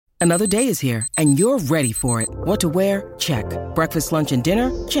Another day is here, and you're ready for it. What to wear? Check. Breakfast, lunch, and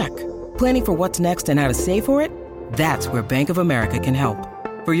dinner? Check. Planning for what's next and how to save for it? That's where Bank of America can help.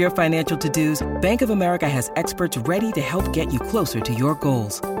 For your financial to-dos, Bank of America has experts ready to help get you closer to your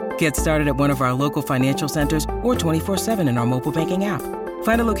goals. Get started at one of our local financial centers or 24/7 in our mobile banking app.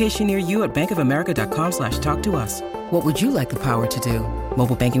 Find a location near you at bankofamerica.com/talktous. What would you like the power to do?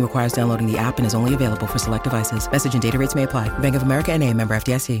 Mobile banking requires downloading the app and is only available for select devices. Message and data rates may apply. Bank of America N.A., member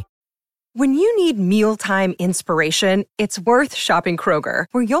FDIC. When you need mealtime inspiration, it's worth shopping Kroger,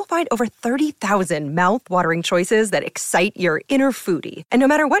 where you'll find over 30,000 mouth-watering choices that excite your inner foodie. And no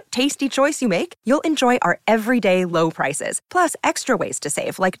matter what tasty choice you make, you'll enjoy our everyday low prices, plus extra ways to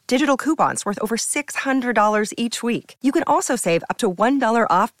save, like digital coupons worth over $600 each week. You can also save up to $1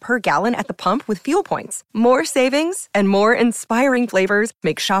 off per gallon at the pump with fuel points. More savings and more inspiring flavors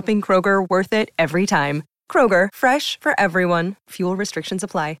make shopping Kroger worth it every time. Kroger, fresh for everyone. Fuel restrictions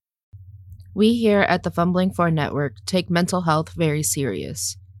apply. We here at the Fumbling For Network take mental health very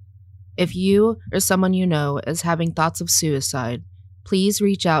serious. If you or someone you know is having thoughts of suicide, please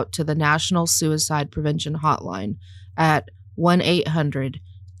reach out to the National Suicide Prevention Hotline at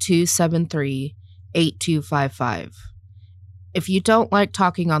 1-800-273-8255. If you don't like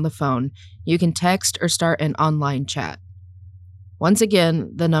talking on the phone, you can text or start an online chat. Once again,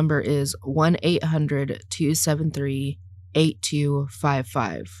 the number is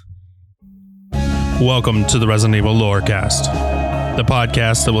 1-800-273-8255. Welcome to the Resident Evil Lorecast, the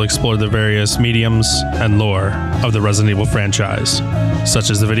podcast that will explore the various mediums and lore of the Resident Evil franchise, such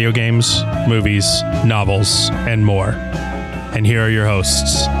as the video games, movies, novels, and more. And here are your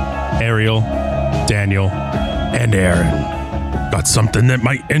hosts, Ariel, Daniel, and Aaron. Got something that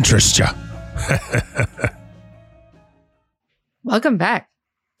might interest you. Welcome back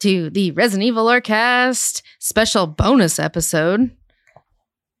to the Resident Evil Lorecast special bonus episode.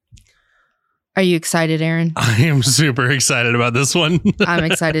 Are you excited, Aaron? I am super excited about this one. I'm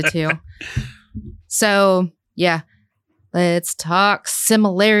excited too. So, yeah, let's talk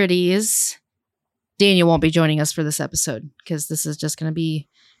similarities. Daniel won't be joining us for this episode because this is just going to be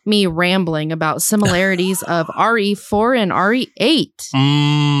me rambling about similarities of RE4 and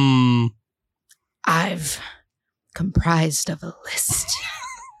RE8. I've comprised of a list.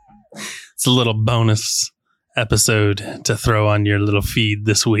 It's a little bonus episode to throw on your little feed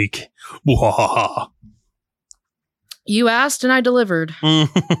this week. You asked and I delivered.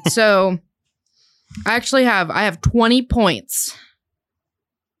 So I actually have 20 points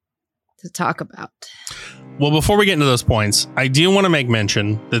to talk about. Well, before we get into those points, I do want to make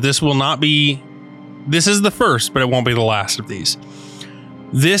mention that this is the first, but it won't be the last of these.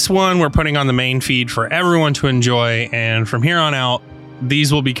 This one we're putting on the main feed for everyone to enjoy, and from here on out,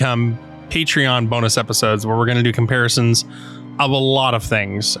 these will become Patreon bonus episodes where we're going to do comparisons of a lot of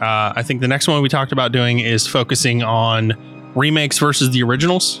things. I think the next one we talked about doing is focusing on remakes versus the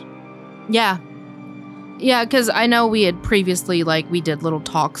originals. Yeah, because I know we had previously, we did little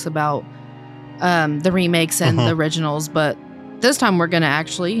talks about the remakes and the originals, but this time we're going to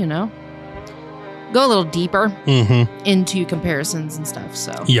actually, go a little deeper into comparisons and stuff.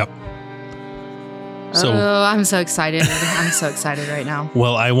 So, yep. So, I'm so excited. I'm so excited right now.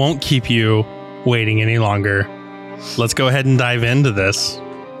 Well, I won't keep you waiting any longer. Let's go ahead and dive into this.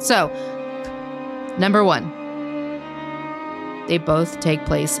 So, number 1. They both take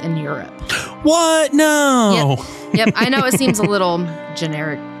place in Europe. What? No. Yep. I know it seems a little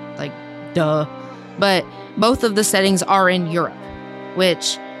generic, duh. But both of the settings are in Europe,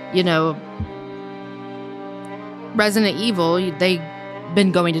 which, Resident Evil, they've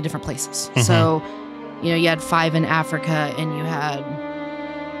been going to different places. So, you had 5 in Africa and you had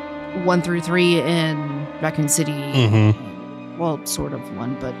 1 through 3 in Raccoon City. Well, sort of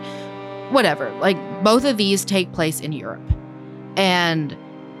 1, but whatever. Both of these take place in Europe. And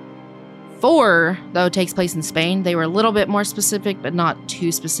 4, though, takes place in Spain. They were a little bit more specific, but not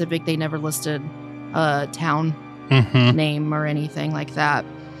too specific. They never listed a town name or anything like that.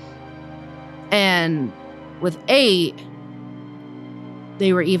 And with 8,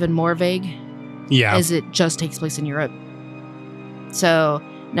 they were even more vague. Yeah. As it just takes place in Europe. So,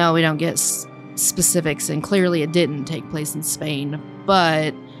 no, we don't get specifics, and clearly it didn't take place in Spain.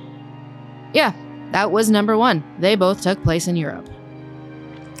 But, yeah, that was number 1. They both took place in Europe.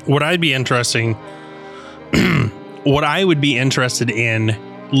 What I would be interested in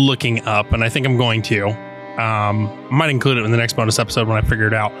looking up, and I think I'm going to, might include it in the next bonus episode when I figure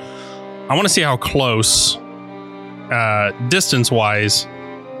it out. I want to see how close, distance-wise,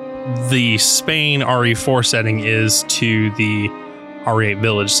 the Spain RE4 setting is to the RE8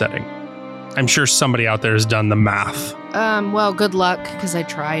 Village setting. I'm sure somebody out there has done the math Well, good luck, because I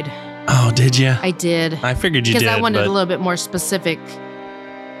tried. Oh, did you? I did. I figured you did. Because I wanted but... a little bit more specifics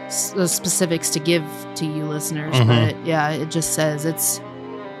to give to you listeners. Mhm. But yeah, it just says it's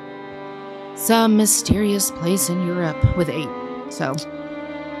some mysterious place in Europe with 8. So,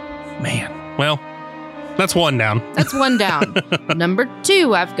 Man. Well, that's one down. that's one down. Number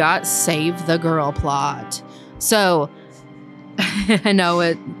 2, I've got Save the Girl plot. So, I know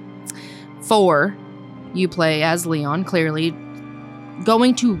it. 4, you play as Leon, clearly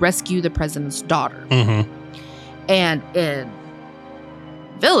going to rescue the president's daughter. Mm-hmm. And in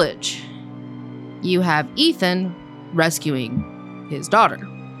Village, you have Ethan rescuing his daughter.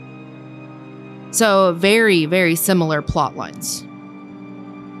 So very, very similar plot lines.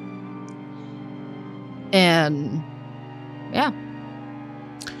 And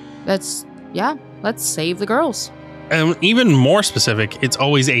let's save the girls. And even more specific, it's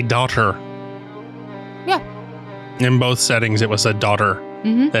always a daughter. Yeah. In both settings, it was a daughter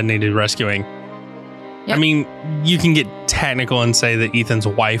Mm-hmm. that needed rescuing. Yep. I mean, you can get technical and say that Ethan's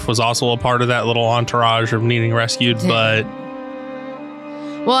wife was also a part of that little entourage of needing rescued, but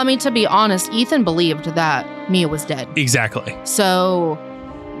Well, I mean, to be honest, Ethan believed that Mia was dead. exactly. So,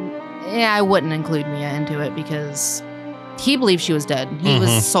 yeah, I wouldn't include Mia into it because he believed she was dead. He Mhm.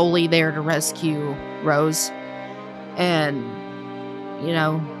 was solely there to rescue Rose. And,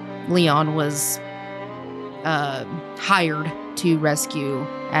 Leon was hired to rescue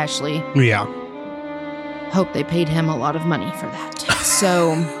Ashley. Yeah. Hope they paid him a lot of money for that.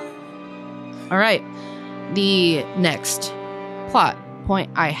 So, all right. The next plot point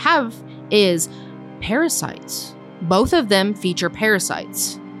I have is parasites. Both of them feature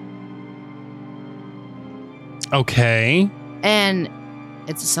parasites. Okay. And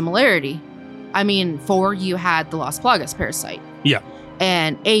it's a similarity. I mean, 4, you had the Las Plagas parasite. Yeah.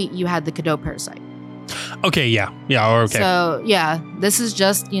 And 8, you had the Cadeau parasite. Okay. Yeah. Yeah. Okay. So, yeah, this is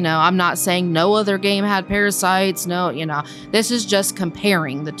just, I'm not saying no other game had parasites. No, this is just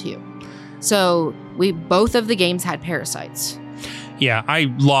comparing the two. So, both of the games had parasites. Yeah,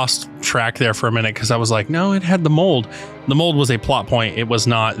 I lost track there for a minute because I was like, no, it had the mold. The mold was a plot point. It was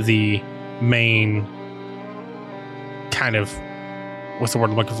not the main kind of, what's the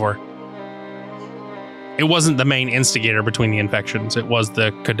word I'm looking for? It wasn't the main instigator between the infections. It was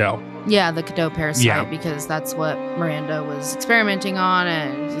the Cadeau. Yeah, the Cadeau parasite, Yeah. because that's what Miranda was experimenting on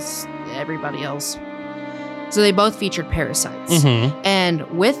and just everybody else. So they both featured parasites. Mm-hmm. And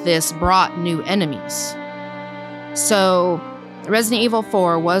with this brought new enemies. So Resident Evil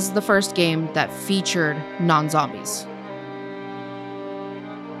 4 was the first game that featured non-zombies.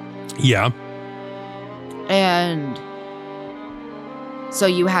 Yeah. And so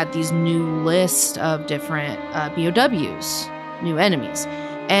you had these new list of different BOWs, new enemies.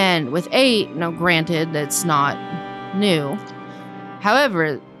 And with 8, granted, that's not new.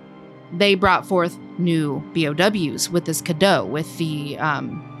 However, they brought forth new BOWs with this Cadeau, with the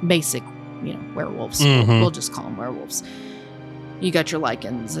basic, werewolves. Mhm. We'll just call them werewolves. You got your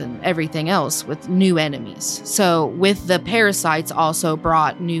Lycans and everything else with new enemies. So with the parasites also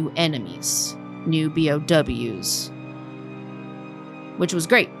brought new enemies, new BOWs, which was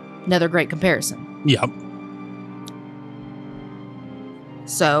great. Another great comparison. Yep.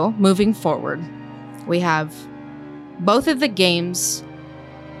 So moving forward, we have both of the games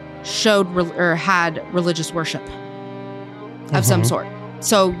showed or had religious worship of some Mhm. sort.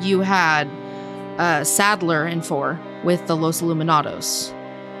 So you had Sadler in 4 with the Los Illuminados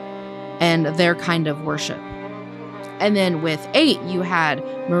and their kind of worship. And then with 8, you had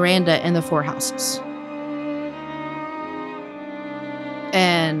Miranda and the Four Houses.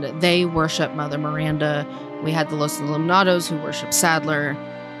 And they worship Mother Miranda. We had the Los Illuminados who worship Sadler.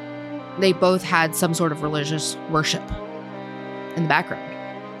 They both had some sort of religious worship in the background.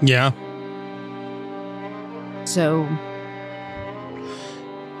 Yeah. So,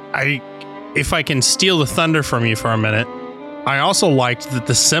 If I can steal the thunder from you for a minute, I also liked that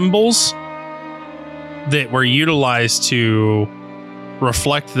the symbols that were utilized to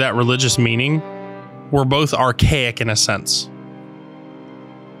reflect that religious meaning were both archaic in a sense.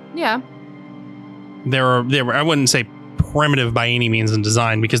 yeah. They were I wouldn't say primitive by any means in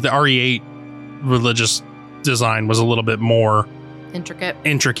design, because the RE8 religious design was a little bit more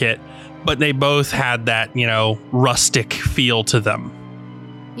intricate, but they both had that, rustic feel to them.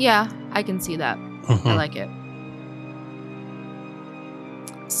 Yeah, I can see that. I Mhm. like it.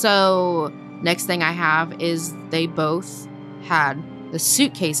 So, next thing I have is they both had the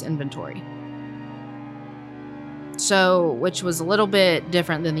suitcase inventory. So, which was a little bit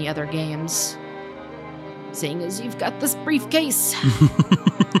different than the other games, seeing as you've got this briefcase.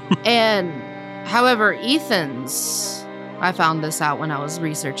 And, however, Ethan's I found this out when I was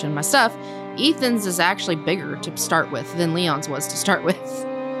researching my stuff. Ethan's is actually bigger to start with than Leon's was to start with.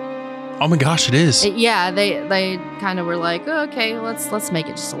 Oh my gosh, it is. They kind of were like, oh, okay, let's make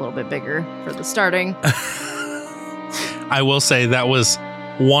it just a little bit bigger for the starting. I will say that was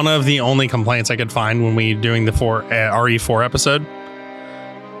one of the only complaints I could find when we doing the RE4 episode.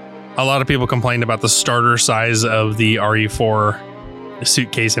 A lot of people complained about the starter size of the RE4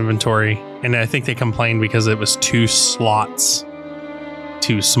 suitcase inventory, and I think they complained because it was 2 slots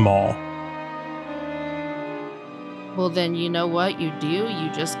too small. Well, then you know what you do? You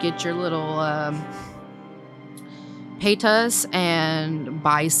just get your little Paytas and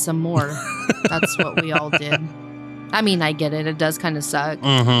buy some more. That's what we all did. I mean, I get it. It does kind of suck,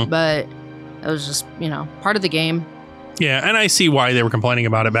 but it was just, part of the game. Yeah, and I see why they were complaining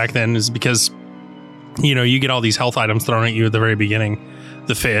about it back then is because, you get all these health items thrown at you at the very beginning.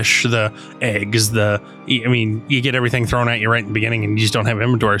 The fish, the eggs, you get everything thrown at you right in the beginning and you just don't have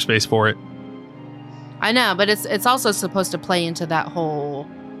inventory space for it. I know, but it's also supposed to play into that whole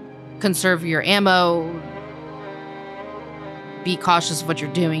conserve your ammo, be cautious of what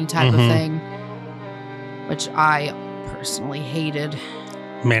you're doing type of thing, which I personally hated.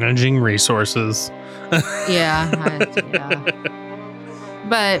 Managing resources. Yeah.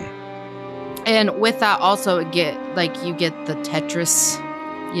 But, and with that also you get the Tetris,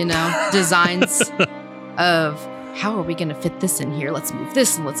 designs of how are we going to fit this in here? Let's move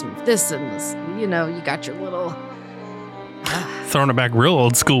this and let's move this and this. You got your little... Throwing it back real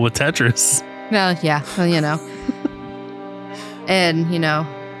old school with Tetris. Well, yeah. Well, And,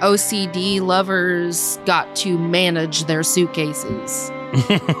 OCD lovers got to manage their suitcases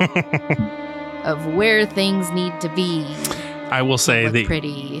of where things need to be. I will say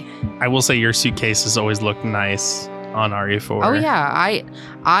pretty. I will say your suitcases always look nice on RE4. Oh yeah,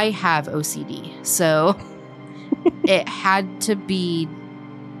 I have OCD, so it had to be.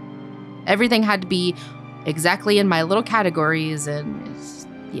 Everything had to be exactly in my little categories, and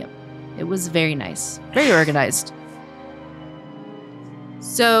it was very nice, very organized.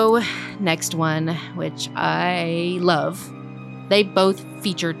 So, next one, which I love, they both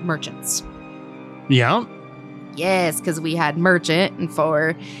featured merchants. Yeah. Yes, because we had Merchant in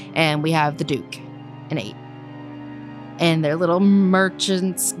 4, and we have the Duke in 8. And their little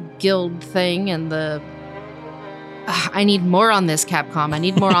Merchants Guild thing, and the... I need more on this, Capcom. I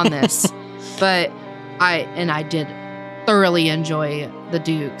need more on this. But I did thoroughly enjoy the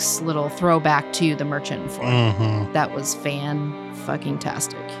Duke's little throwback to the Merchant in 4. That was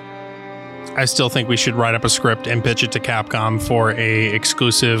fan-fucking-tastic. I still think we should write up a script and pitch it to Capcom for a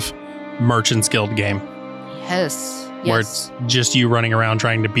exclusive Merchants Guild game. Yes. Where it's just you running around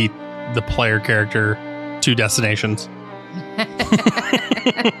trying to beat the player character to destinations.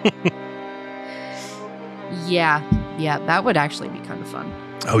 Yeah, that would actually be kind of fun.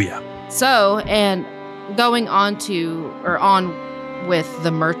 Oh, yeah. So, and going on with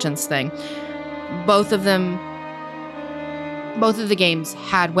the merchants thing, both of the games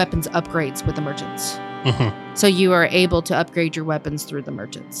had weapons upgrades with the merchants. So you are able to upgrade your weapons through the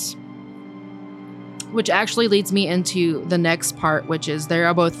merchants. Which actually leads me into the next part, which is they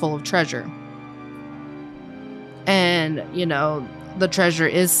are both full of treasure. And, the treasure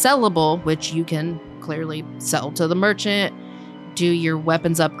is sellable, which you can clearly sell to the merchant, do your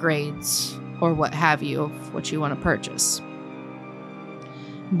weapons upgrades, or what have you, of what you want to purchase.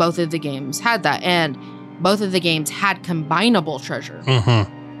 Both of the games had that, and both of the games had combinable treasure.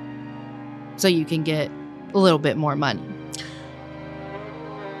 So you can get a little bit more money.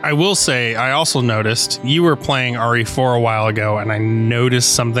 I will say, I also noticed you were playing RE4 a while ago, and I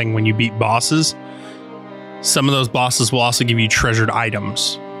noticed something when you beat bosses. Some of those bosses will also give you treasured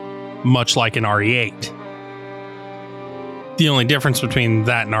items, much like in RE8. The only difference between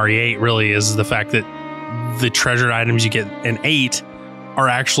that and RE8 really is the fact that the treasured items you get in 8 are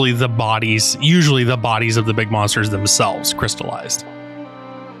actually usually the bodies of the big monsters themselves, crystallized.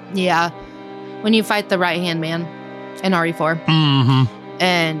 Yeah. When you fight the right-hand man in RE4.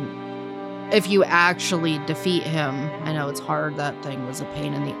 And if you actually defeat him, I know it's hard, that thing was a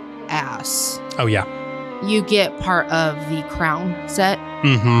pain in the ass. Oh, yeah. You get part of the crown set.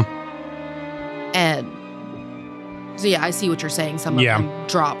 And so, yeah, I see what you're saying. Some of them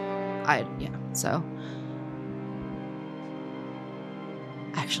drop. So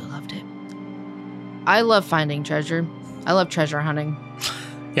I actually loved it. I love finding treasure. I love treasure hunting.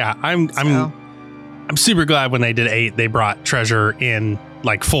 Yeah, I'm super glad when they did 8, they brought treasure in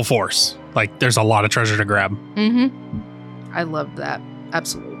like full force. Like there's a lot of treasure to grab. I loved that.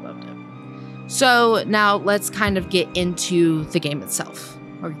 Absolutely loved it. So now let's kind of get into the game itself,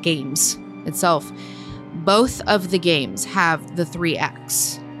 or games itself. both of the games have the 3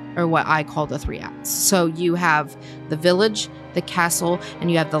 acts, or what I call the 3 acts. So you have the village, the castle, and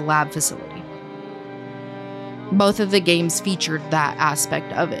you have the lab facility. Both of the games featured that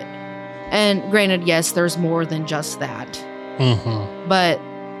aspect of it. And granted, yes, there's more than just that. Mm-hmm. But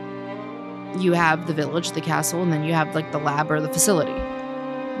you have the village, the castle, and then you have like the lab or the facility.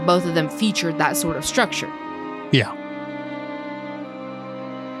 Both of them featured that sort of structure. Yeah.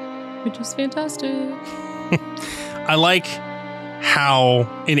 Which is fantastic. I like how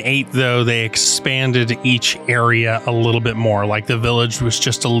in 8, though, they expanded each area a little bit more. Like the village was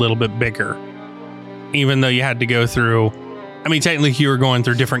just a little bit bigger. Even though you had to go through, I mean, technically you were going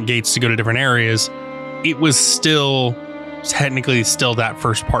through different gates to go to different areas. It was still technically still that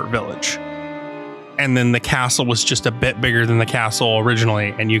first part village. And then the castle was just a bit bigger than the castle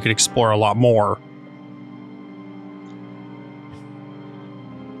originally, and you could explore a lot more.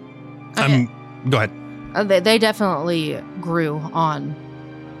 Go ahead. They definitely grew on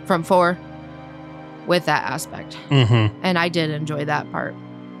from 4 with that aspect. Mm-hmm. And I did enjoy that part.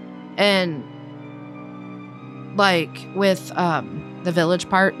 And like with the village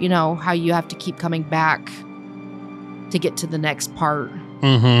part, you know, how you have to keep coming back to get to the next part.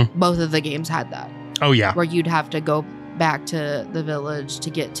 Mm-hmm. Both of the games had that. Oh, yeah. Where you'd have to go back to the village to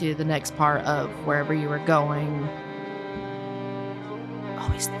get to the next part of wherever you were going.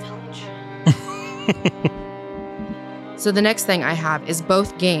 Always the village. So the next thing I have is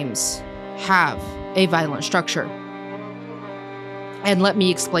both games have a violent structure. And let me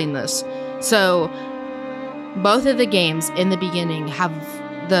explain this. So both of the games in the beginning have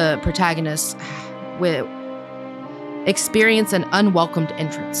the protagonists with experience an unwelcomed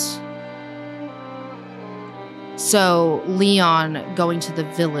entrance. So Leon going to the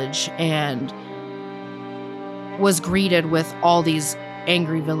village and was greeted with all these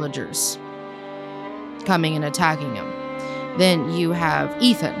angry villagers coming and attacking him. Then you have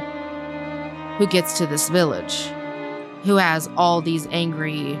Ethan, who gets to this village, who has all these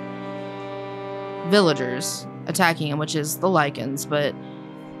angry villagers attacking him, which is the Lycans. But,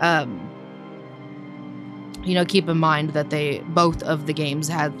 you know, keep in mind that both of the games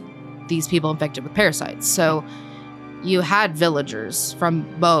had these people infected with parasites. So you had villagers from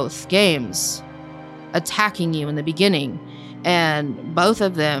both games attacking you in the beginning, and both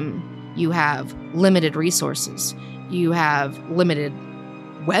of them, you have limited resources. You have limited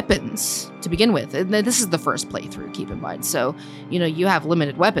weapons to begin with. And this is the first playthrough, keep in mind. So, you know, you have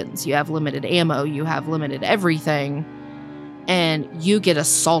limited weapons, you have limited ammo, you have limited everything, and you get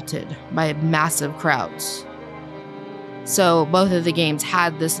assaulted by massive crowds. So both of the games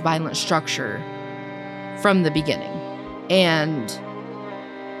had this violent structure from the beginning. And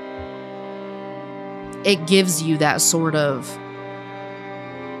it gives you that sort of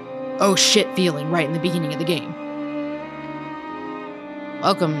oh shit feeling right in the beginning of the game.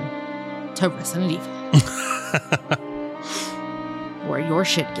 Welcome to Resident Evil. Where your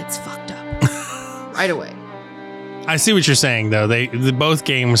shit gets fucked up right away. I see what you're saying, though. Both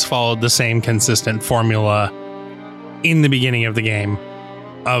games followed the same consistent formula in the beginning of the game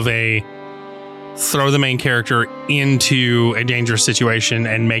of a throw the main character into a dangerous situation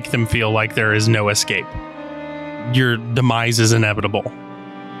and make them feel like there is no escape. Your demise is inevitable.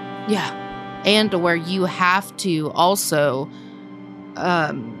 Yeah. And where you have to also,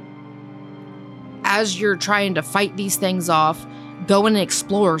 as you're trying to fight these things off, go and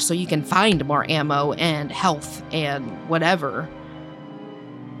explore so you can find more ammo and health and whatever.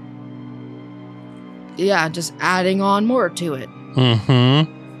 Yeah, just adding on more to it.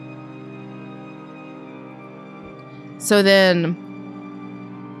 Mm-hmm. So then,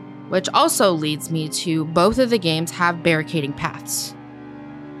 which also leads me to both of the games have barricading paths.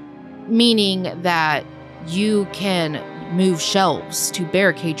 Meaning that you can move shelves to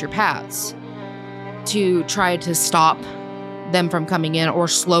barricade your paths to try to stop them from coming in or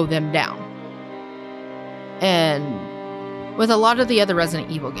slow them down. And with a lot of the other Resident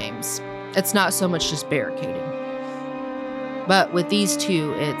Evil games, it's not so much just barricading. But with these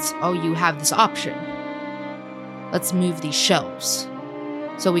two, it's, oh, you have this option. Let's move these shelves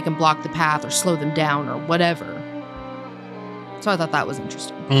so we can block the path or slow them down or whatever. So I thought that was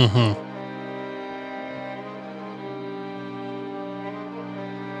interesting. Mm-hmm.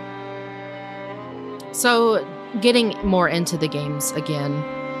 So getting more into the games again,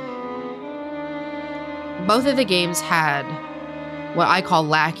 both of the games had what I call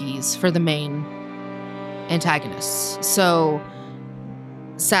lackeys for the main antagonists. So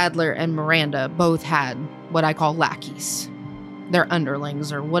Sadler and Miranda both had what I call lackeys. They're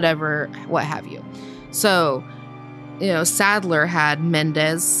underlings or whatever, what have you. So, you know, Sadler had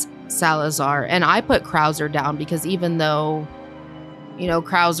Mendez, Salazar. And I put Krauser down because even though, you know,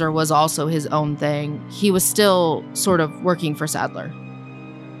 Krauser was also his own thing, he was still sort of working for Sadler.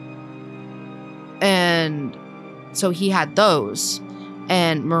 And so he had those.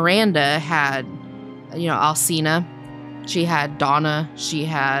 And Miranda had, you know, Alcina. She had Donna. She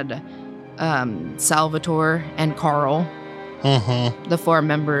had Salvatore and Carl. The four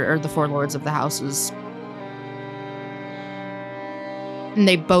lords of the houses. And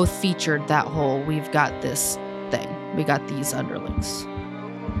they both featured that whole, we've got this thing. We got these underlings.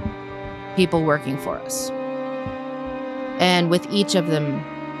 People working for us. And with each of them,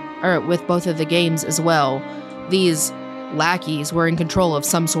 or with both of the games as well, these lackeys were in control of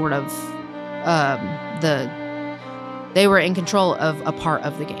some sort of, they were in control of a part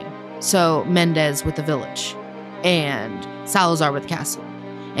of the game. So Mendez with the village, and Salazar with the castle,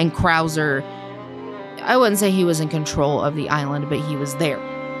 and Krauser, I wouldn't say he was in control of the island, but he was there.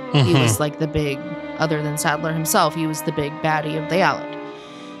 He was like the big, other than Sadler himself, he was the big baddie of the island.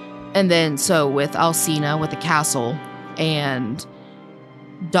 And then so with Alcina with the castle, and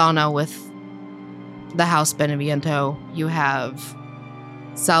Donna with the House Beneviento, you have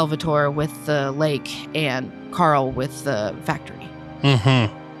Salvatore with the lake, and Carl with the factory.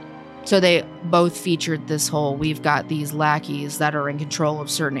 So they both featured this whole, we've got these lackeys that are in control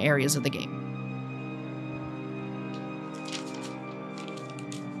of certain areas of the game.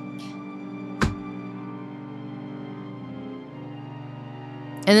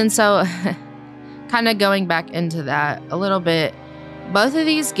 And then so, kind of going back into that a little bit, both of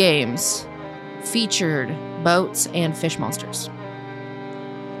these games featured boats and fish monsters.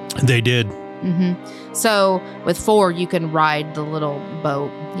 They did. So with 4, you can ride the little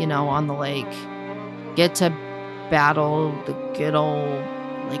boat, you know, on the lake, get to battle the good old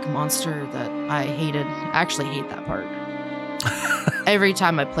lake monster that I hated. I actually hate that part. Every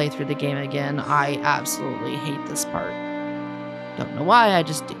time I play through the game again, I absolutely hate this part. Don't know why, I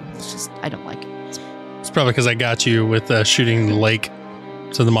just do. It's just, I don't like it. It's probably because I got you with shooting the lake,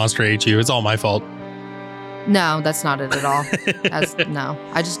 so the monster ate you. It's all my fault. No, that's not it at all. No,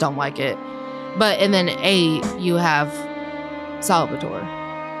 I just don't like it. But, and then 8, you have Salvatore,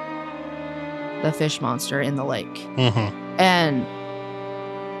 the fish monster in the lake. And,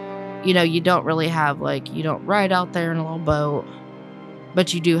 you know, you don't really have, like, you don't ride out there in a little boat,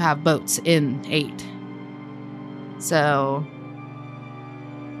 but you do have boats in 8. So,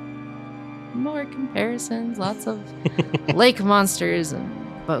 more comparisons, lots of lake monsters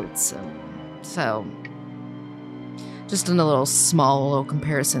and boats. And so, just a little small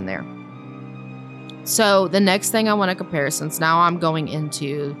comparison there. So the next thing I want to compare, since now I'm going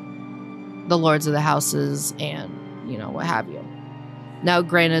into the Lords of the Houses and, you know, what have you. Now,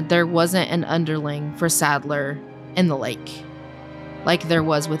 granted, there wasn't an underling for Sadler in the lake, like there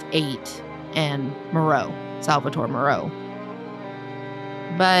was with 8 and Moreau, Salvatore Moreau.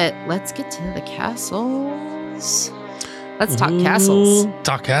 But let's get to the castles. Let's talk castles.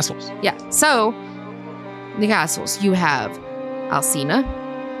 Talk castles. Yeah, so the castles, you have Alcina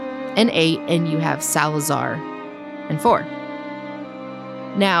and 8, and you have Salazar and 4.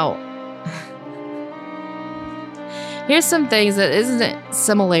 Now, here's some things that isn't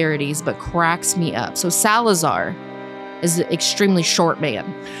similarities, but cracks me up. So Salazar is an extremely short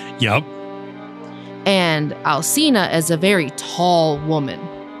man. Yep. And Alcina is a very tall woman.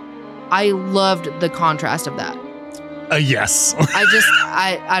 I loved the contrast of that. Yes.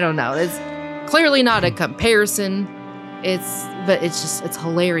 I don't know. It's clearly not a comparison. But it's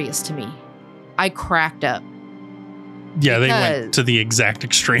hilarious to me. I cracked up. Yeah, they went to the exact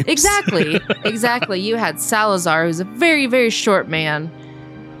extremes. Exactly. You had Salazar, who's a very, very short man,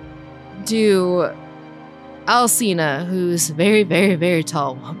 do Alcina, who's a very, very, very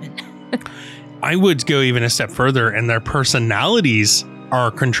tall woman. I would go even a step further, and their personalities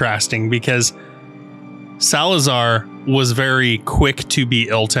are contrasting because Salazar was very quick to be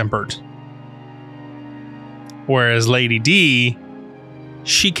ill-tempered. Whereas Lady D,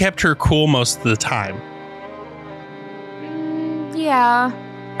 she kept her cool most of the time. Yeah.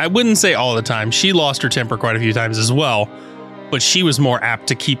 I wouldn't say all the time. She lost her temper quite a few times as well, but she was more apt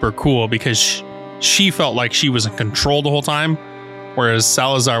to keep her cool because she felt like she was in control the whole time, whereas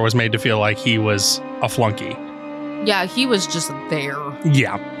Salazar was made to feel like he was a flunky. Yeah, he was just there.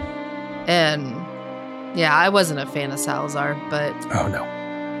 Yeah. And yeah, I wasn't a fan of Salazar, but oh no,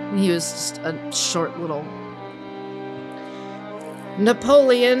 he was just a short little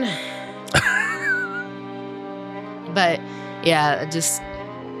Napoleon. But yeah, just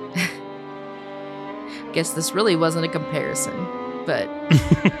guess this really wasn't a comparison, but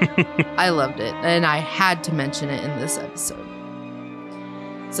I loved it, and I had to mention it in this episode.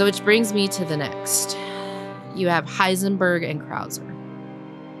 So which brings me to the next. You have Heisenberg and Krauser.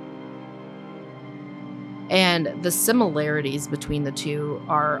 And the similarities between the two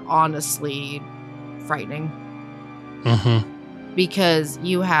are honestly frightening. Mm-hmm. Because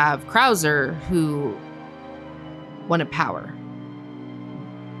you have Krauser, who wanted power.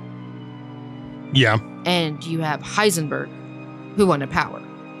 Yeah. And you have Heisenberg, who wanted power.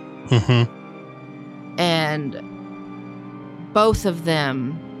 Mm-hmm. And both of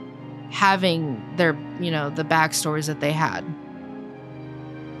them having their, the backstories that they had.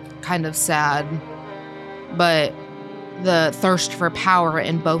 Kind of sad. But the thirst for power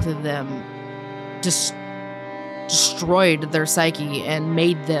in both of them just destroyed their psyche and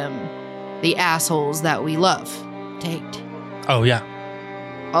made them the assholes that we love to hate. Oh, yeah.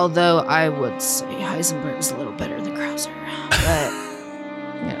 Although I would say Heisenberg is a little better than Krauser. But,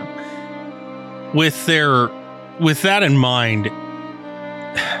 With that in mind,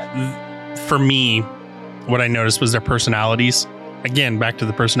 for me, what I noticed was their personalities. Again, back to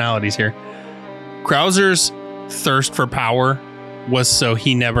the personalities here. Krauser's thirst for power was so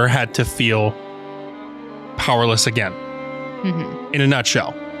he never had to feel powerless again. Mm-hmm. In a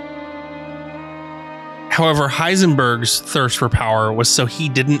nutshell. However, Heisenberg's thirst for power was so he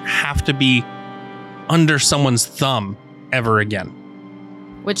didn't have to be under someone's thumb ever again.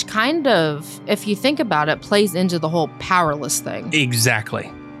 Which kind of, if you think about it, plays into the whole powerless thing.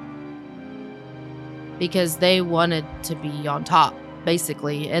 Exactly. Because they wanted to be on top,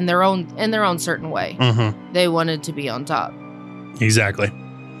 basically, in their own certain way. Mm-hmm. They wanted to be on top. Exactly.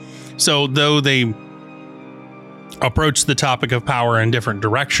 So though they approached the topic of power in different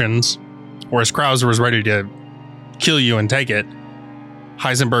directions, whereas Krauser was ready to kill you and take it,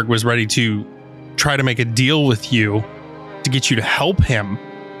 Heisenberg was ready to try to make a deal with you to get you to help him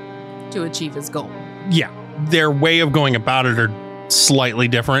to achieve his goal. Yeah. Their way of going about it are slightly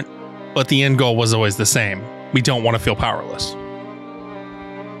different, but the end goal was always the same. We don't want to feel powerless.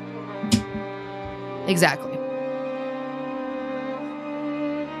 Exactly.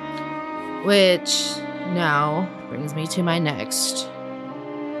 Which now brings me to my next.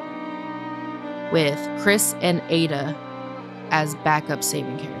 With Chris and Ada as backup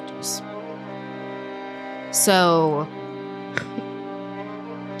saving characters. So,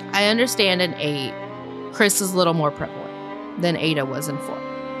 I understand in 8, Chris is a little more prevalent than Ada was in 4.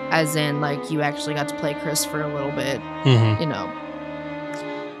 As in, like, you actually got to play Chris for a little bit,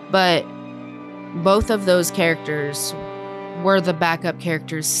 But both of those characters were the backup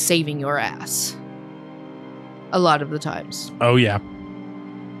characters saving your ass. A lot of the times. Oh, yeah.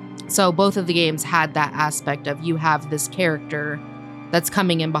 So both of the games had that aspect of you have this character that's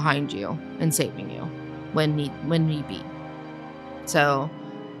coming in behind you and saving you when need be. So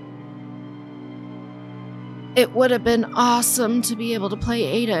it would have been awesome to be able to play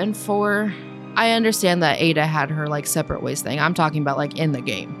Ada in 4. I understand that Ada had her like separate ways thing. I'm talking about like in the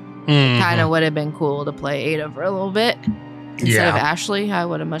game. Mm-hmm. Kind of would have been cool to play Ada for a little bit instead of Ashley. I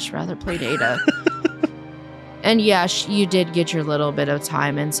would have much rather played Ada. And yeah, you did get your little bit of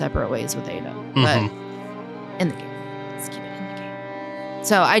time in separate ways with Ada, but in the game. Let's keep it in the game.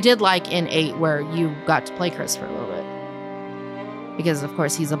 So I did like in 8 where you got to play Chris for a little bit. Because, of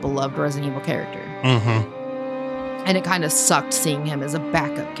course, he's a beloved Resident Evil character. Mm-hmm. And it kind of sucked seeing him as a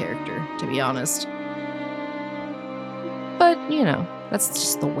backup character, to be honest. But, that's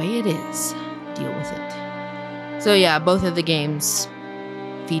just the way it is. Deal with it. So yeah, both of the games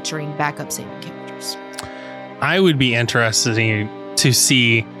featuring backup saving characters. I would be interested to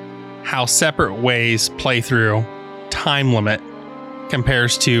see how separate ways playthrough time limit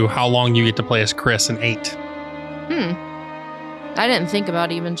compares to how long you get to play as Chris in 8. I didn't think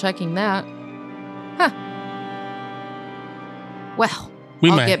about even checking that. Huh. Well,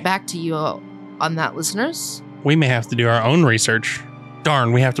 I'll get back to you on that, listeners. We may have to do our own research.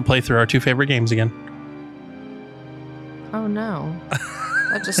 Darn, we have to play through our 2 favorite games again. Oh no.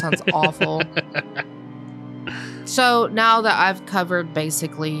 That just sounds awful. So now that I've covered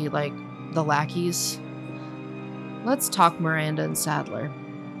basically like the lackeys, let's talk Miranda and Sadler.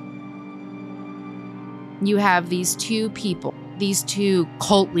 You have these 2 people, these 2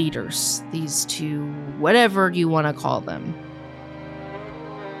 cult leaders, these 2 whatever you want to call them,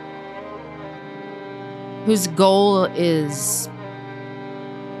 whose goal is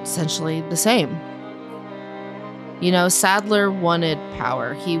essentially the same. Sadler wanted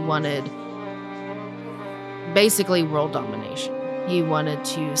power. He wanted basically world domination. He wanted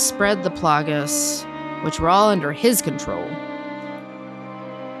to spread the plagas, which were all under his control,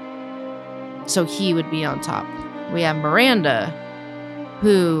 so he would be on top. We have Miranda,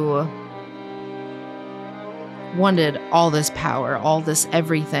 who wanted all this power, all this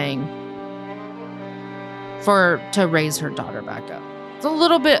everything to raise her daughter back up. It's a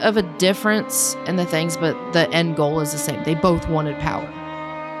little bit of a difference in the things, but the end goal is the same. They both wanted power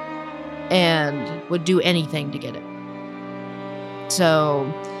and would do anything to get it. So,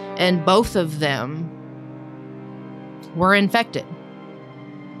 and both of them were infected.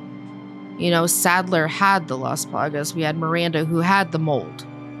 Sadler had the Las Plagas. We had Miranda who had the mold.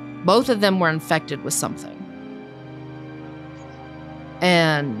 Both of them were infected with something.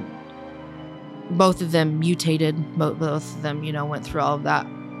 And both of them mutated. Both of them, went through all of that.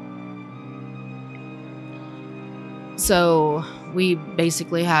 So we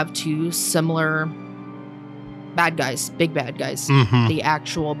basically have two similar bad guys, big bad guys, the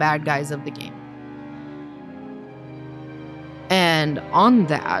actual bad guys of the game. And on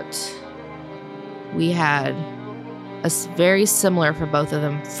that, we had a very similar for both of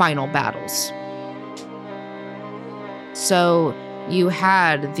them final battles. So you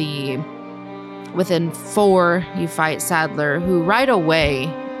had within 4, you fight Sadler, who right away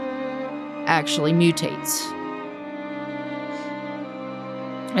actually mutates.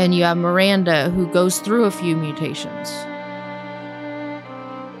 And you have Miranda, who goes through a few mutations,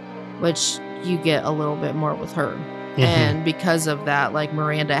 which you get a little bit more with her. And because of that, like,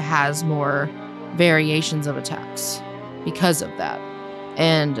 Miranda has more variations of attacks because of that.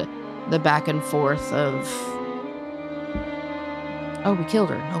 And the back and forth of, oh, we killed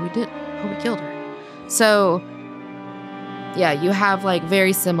her. Oh, we did. Oh, we killed her. So, yeah, you have, like,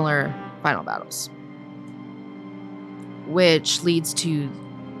 very similar final battles, which leads to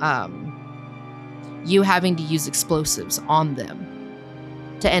you having to use explosives on them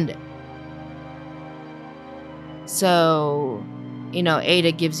to end it. So,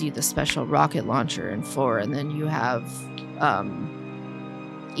 Ada gives you the special rocket launcher in 4, and then you have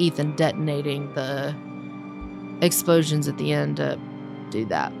Ethan detonating the explosions at the end to do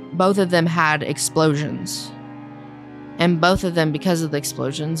that. Both of them had explosions. And both of them, because of the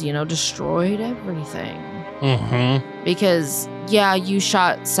explosions, destroyed everything. Because, yeah, you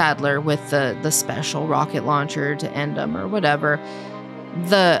shot Sadler with the special rocket launcher to end him or whatever.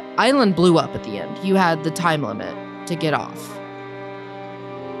 The island blew up at the end. You had the time limit to get off.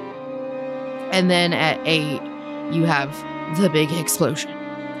 And then at 8, you have the big explosion.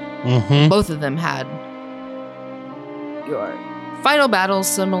 Both of them had your final battle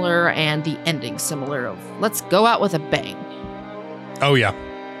similar and the ending similar of, let's go out with a bang. Oh, yeah.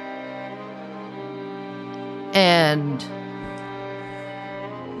 And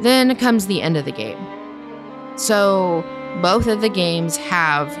then comes the end of the game. So both of the games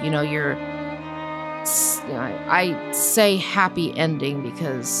have, your, I say happy ending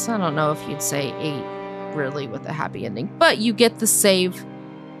because I don't know if you'd say 8 really with a happy ending, but you get the save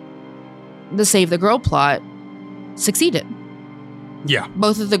the girl plot succeeded. Yeah.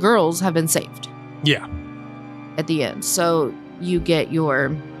 Both of the girls have been saved. Yeah. At the end. So you get your,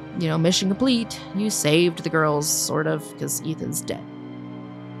 mission complete. You saved the girls, sort of, because Ethan's dead.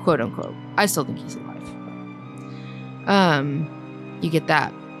 Quote unquote. I still think he's alive. You get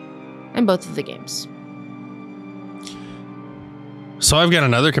that in both of the games. So I've got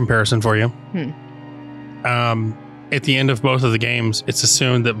another comparison for you. At the end of both of the games, it's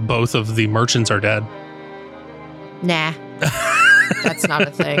assumed that both of the merchants are dead. Nah. That's not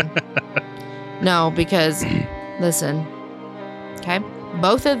a thing. No, because, listen, okay?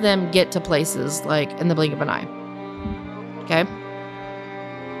 Both of them get to places, like, in the blink of an eye. Okay?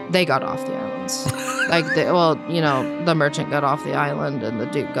 They got off the islands. The merchant got off the island and the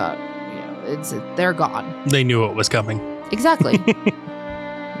Duke got, they're gone. They knew it was coming. Exactly.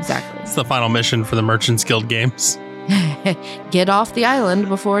 Exactly. It's the final mission for the Merchants Guild games. Get off the island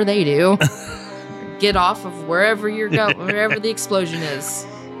before they do. Get off of wherever you're going, wherever the explosion is.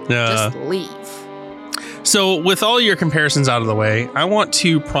 Just leave. So, with all your comparisons out of the way, I want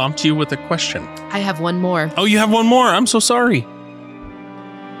to prompt you with a question. I have one more. Oh, you have one more? I'm so sorry.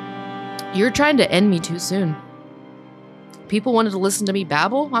 You're trying to end me too soon. People wanted to listen to me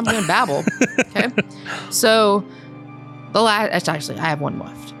babble. I'm going to babble. Okay. So, actually, I have one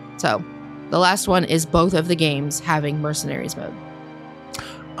left. So, the last one is both of the games having Mercenaries mode.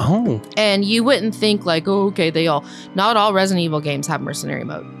 Oh. And you wouldn't think like, oh, okay, not all Resident Evil games have Mercenary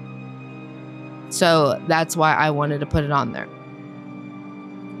mode. So that's why I wanted to put it on there.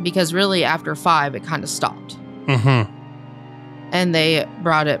 Because really after 5, it kind of stopped. And they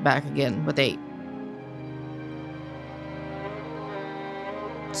brought it back again with 8.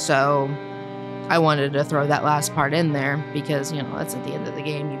 So I wanted to throw that last part in there because, that's at the end of the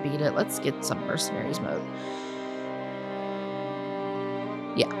game. You beat it. Let's get some Mercenaries mode.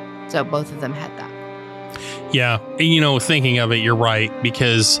 Yeah. So both of them had that. Yeah. Thinking of it, you're right,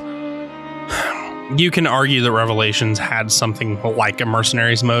 because you can argue that Revelations had something like a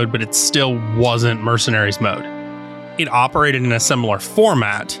Mercenaries mode, but it still wasn't Mercenaries mode. It operated in a similar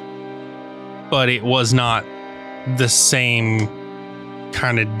format, but it was not the same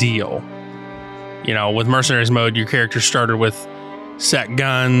kind of deal. With Mercenaries mode, your character started with set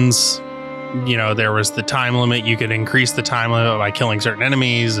guns. There was the time limit. You could increase the time limit by killing certain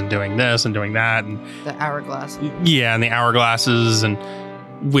enemies and doing this and doing that. And the hourglass. Yeah, and the hourglasses. And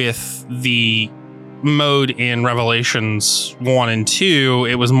with the mode in Revelations 1 and 2,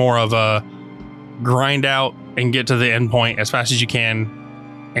 it was more of a grind out and get to the end point as fast as you can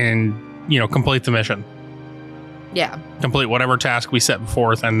and, complete the mission. Yeah. Complete whatever task we set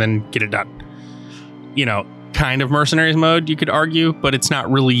forth and then get it done. Kind of Mercenaries mode, you could argue, but it's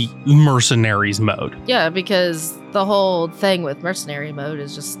not really Mercenaries mode. Yeah, because the whole thing with Mercenary mode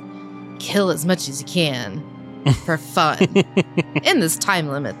is just kill as much as you can for fun. In this time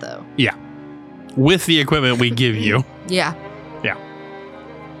limit, though. Yeah. With the equipment we give you. Yeah. Yeah.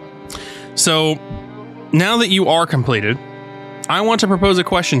 So, now that you are completed, I want to propose a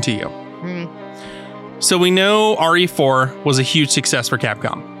question to you. So we know RE4 was a huge success for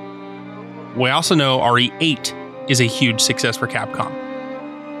Capcom. We also know RE8 is a huge success for Capcom.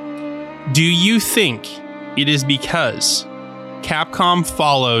 Do you think it is because Capcom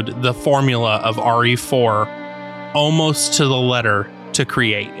followed the formula of RE4 almost to the letter to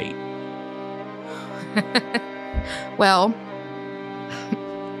create 8? Well,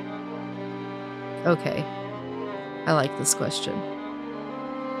 okay. I like this question.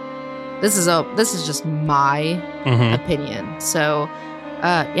 This is just my opinion. So,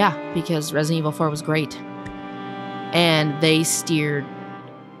 yeah, because Resident Evil 4 was great. And they just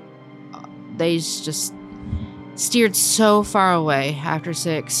steered so far away after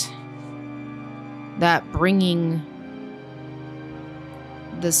 6 that bringing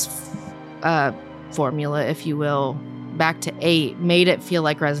this formula, if you will, back to 8 made it feel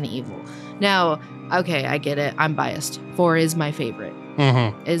like Resident Evil. Now, okay, I get it. I'm biased. 4 is my favorite.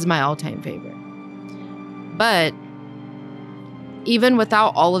 Is my all-time favorite. But even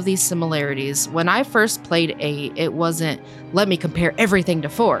without all of these similarities, when I first played 8, it wasn't, let me compare everything to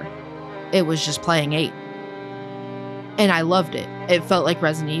 4. It was just playing 8. And I loved it. It felt like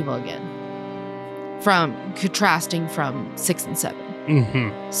Resident Evil again. From contrasting from 6 and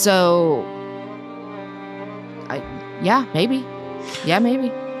 7. So, maybe. Yeah,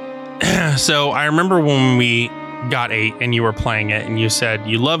 maybe. So I remember when we got 8 and you were playing it and you said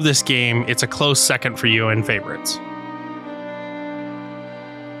you love this game. It's a close second for you in favorites.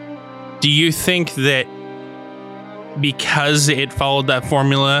 Do you think that because it followed that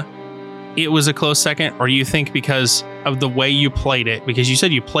formula, it was a close second? Or do you think because of the way you played it, because you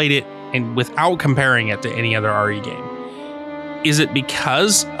said you played it and without comparing it to any other RE game, is it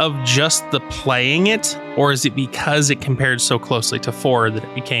because of just the playing it, or is it because it compared so closely to 4 that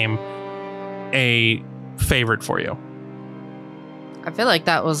it became a favorite for you? I feel like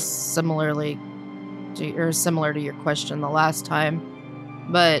that was similar to your question the last time,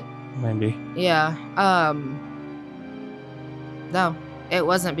 but maybe. Yeah. No, it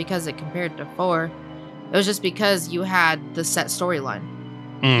wasn't because it compared to 4. It was just because you had the set storyline.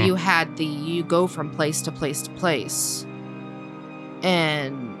 You go from place to place to place.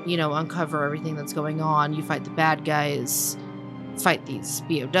 And, uncover everything that's going on. You fight the bad guys, fight these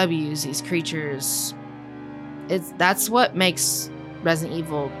BOWs, these creatures. That's what makes Resident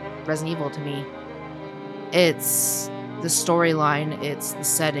Evil to me. It's the storyline, it's the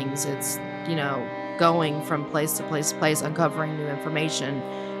settings, it's, going from place to place to place, uncovering new information,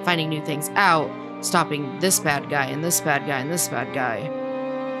 finding new things out, stopping this bad guy and this bad guy and this bad guy.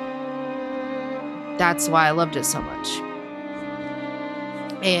 That's why I loved it so much.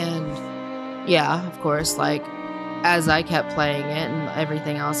 And yeah, of course, as I kept playing it and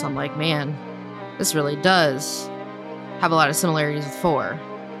everything else, I'm like, man, this really does have a lot of similarities with 4.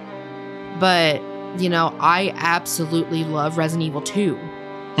 But, I absolutely love Resident Evil 2.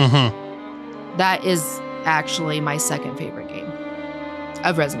 That is actually my second favorite game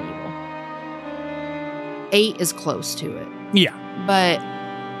of Resident Evil. 8 is close to it. Yeah. But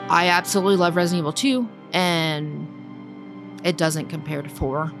I absolutely love Resident Evil 2, and it doesn't compare to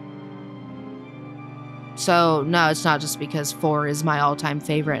 4. So, no, it's not just because 4 is my all-time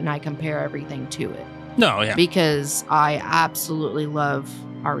favorite and I compare everything to it. No, yeah. Because I absolutely love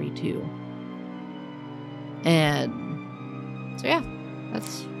RE2. And so, yeah,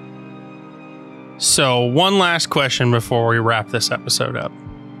 that's... So, one last question before we wrap this episode up.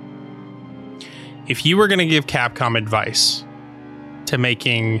 If you were going to give Capcom advice to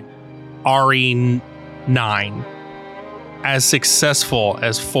making RE 9, as successful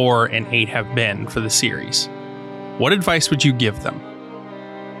as 4 and 8 have been for the series, what advice would you give them?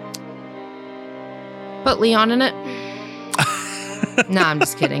 Put Leon in it. No, I'm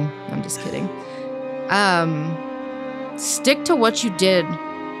just kidding. Stick to what you did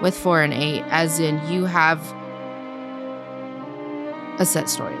with 4 and 8, as in you have a set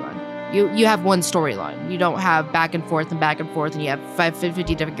storyline. You have one storyline. You don't have back and forth, and you have 50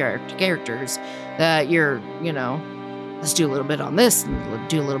 different characters that you're, let's do a little bit on this, and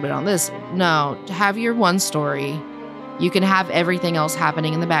do a little bit on this. No, to have your one story, you can have everything else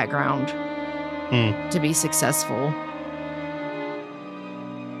happening in the background to be successful.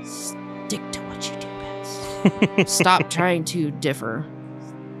 Stick to what you do best. Stop trying to differ.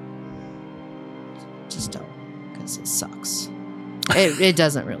 Just don't, because it sucks. It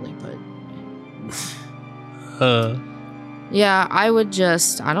doesn't really, but yeah, I would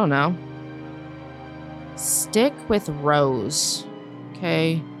just, I don't know, stick with Rose.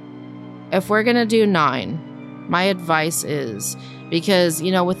 Okay, if we're gonna do 9, my advice is, because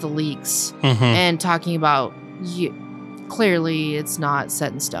with the leaks and talking about you, clearly it's not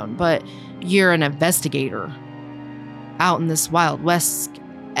set in stone, but you're an investigator out in this Wild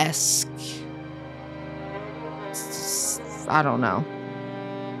West-esque. I don't know.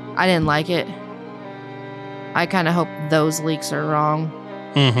 I didn't like it. I kind of hope those leaks are wrong.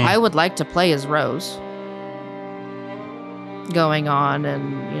 I would like to play as Rose, going on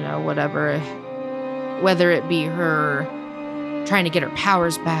and, whatever, whether it be her trying to get her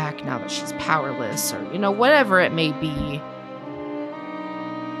powers back now that she's powerless, or, whatever it may be.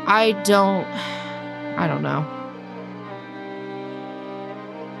 I don't know.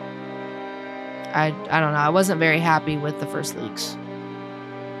 I don't know. I wasn't very happy with the first leaks.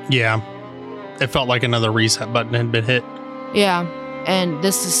 Yeah. It felt like another reset button had been hit. Yeah. And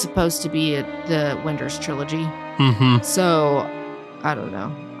this is supposed to be the Winter's trilogy. So, I don't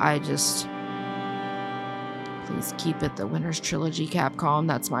know. Please keep it the Winter's trilogy, Capcom.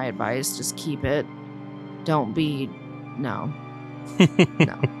 That's my advice. Just keep it. Don't be... No.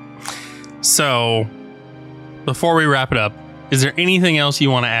 No. So, before we wrap it up, is there anything else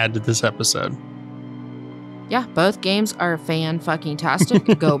you want to add to this episode? Yeah, both games are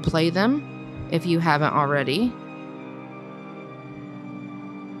fan-fucking-tastic. Go play them if you haven't already.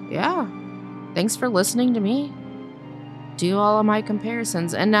 Yeah. Thanks for listening to me do all of my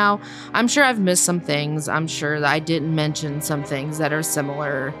comparisons. And now, I'm sure I've missed some things. I'm sure that I didn't mention some things that are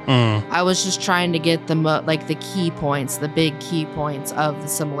similar. I was just trying to get the key points, the big key points of the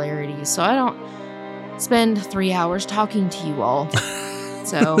similarities, so I don't spend 3 hours talking to you all.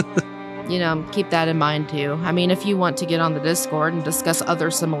 So... keep that in mind too. I mean, if you want to get on the Discord and discuss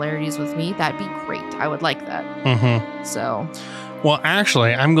other similarities with me, that'd be great. I would like that. So. Well,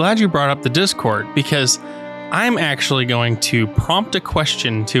 actually, I'm glad you brought up the Discord, because I'm actually going to prompt a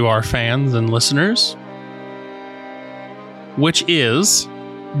question to our fans and listeners, which is,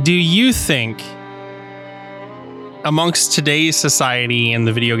 do you think amongst today's society and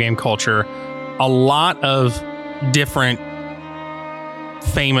the video game culture, a lot of different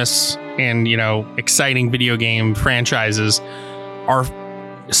famous and, exciting video game franchises are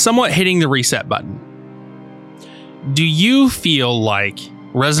somewhat hitting the reset button? Do you feel like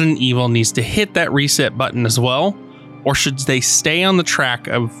Resident Evil needs to hit that reset button as well, or should they stay on the track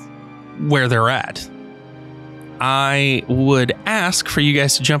of where they're at? I would ask for you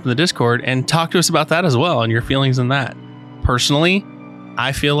guys to jump in the Discord and talk to us about that as well, and your feelings on that. Personally,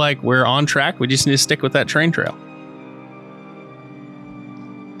 I feel like we're on track. We just need to stick with that train trail.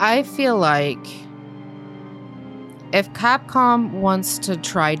 I feel like if Capcom wants to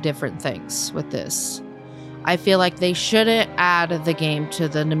try different things with this, I feel like they shouldn't add the game to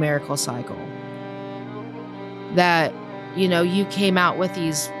the numerical cycle. That, you came out with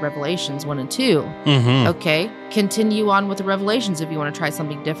these Revelations 1 and 2. Okay, continue on with the Revelations if you want to try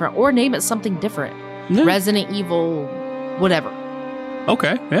something different, or name it something different. Resident Evil, whatever.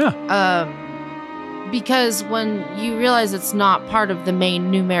 Okay, yeah. Because when you realize it's not part of the main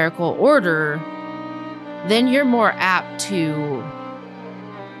numerical order, then you're more apt to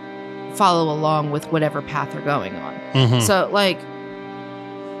follow along with whatever path they're going on. So,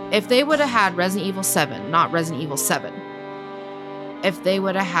 if they would have had Resident Evil 7, not Resident Evil 7, if they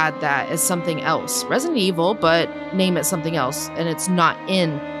would have had that as something else, Resident Evil, but name it something else, and it's not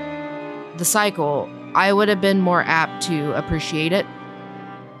in the cycle, I would have been more apt to appreciate it,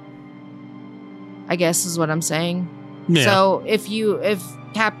 I guess is what I'm saying. Yeah. So if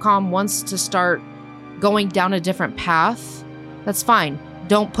Capcom wants to start going down a different path, that's fine.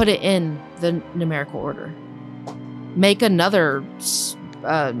 Don't put it in the numerical order. Make another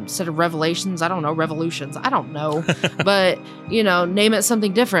instead of revelations, I don't know, revolutions, I don't know. But, name it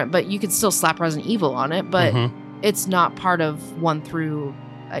something different, but you could still slap Resident Evil on it, but it's not part of 1 through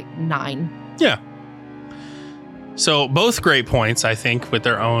 9. Yeah. So both great points, I think, with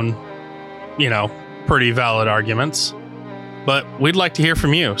their own, pretty valid arguments. But we'd like to hear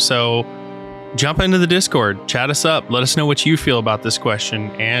from you. So jump into the Discord, chat us up, let us know what you feel about this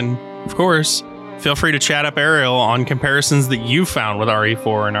question. And of course, feel free to chat up Ariel on comparisons that you found with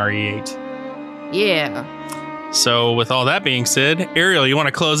RE4 and RE8. Yeah. So with all that being said, Ariel, you want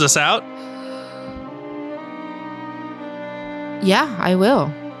to close us out? Yeah, I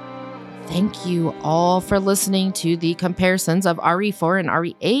will. Thank you all for listening to the comparisons of RE4 and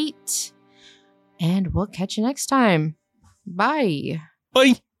RE8. And we'll catch you next time. Bye.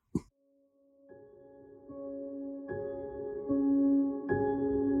 Bye.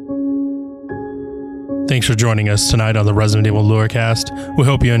 Thanks for joining us tonight on the Resident Evil Lurecast. We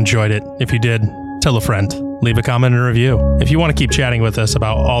hope you enjoyed it. If you did, tell a friend. Leave a comment and review. If you want to keep chatting with us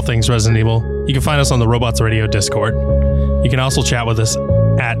about all things Resident Evil, you can find us on the Robots Radio Discord. You can also chat with us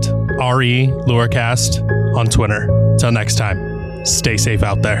at RE Lurecast on Twitter. Till next time, stay safe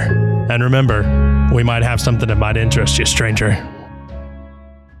out there. And remember, we might have something that might interest you, stranger.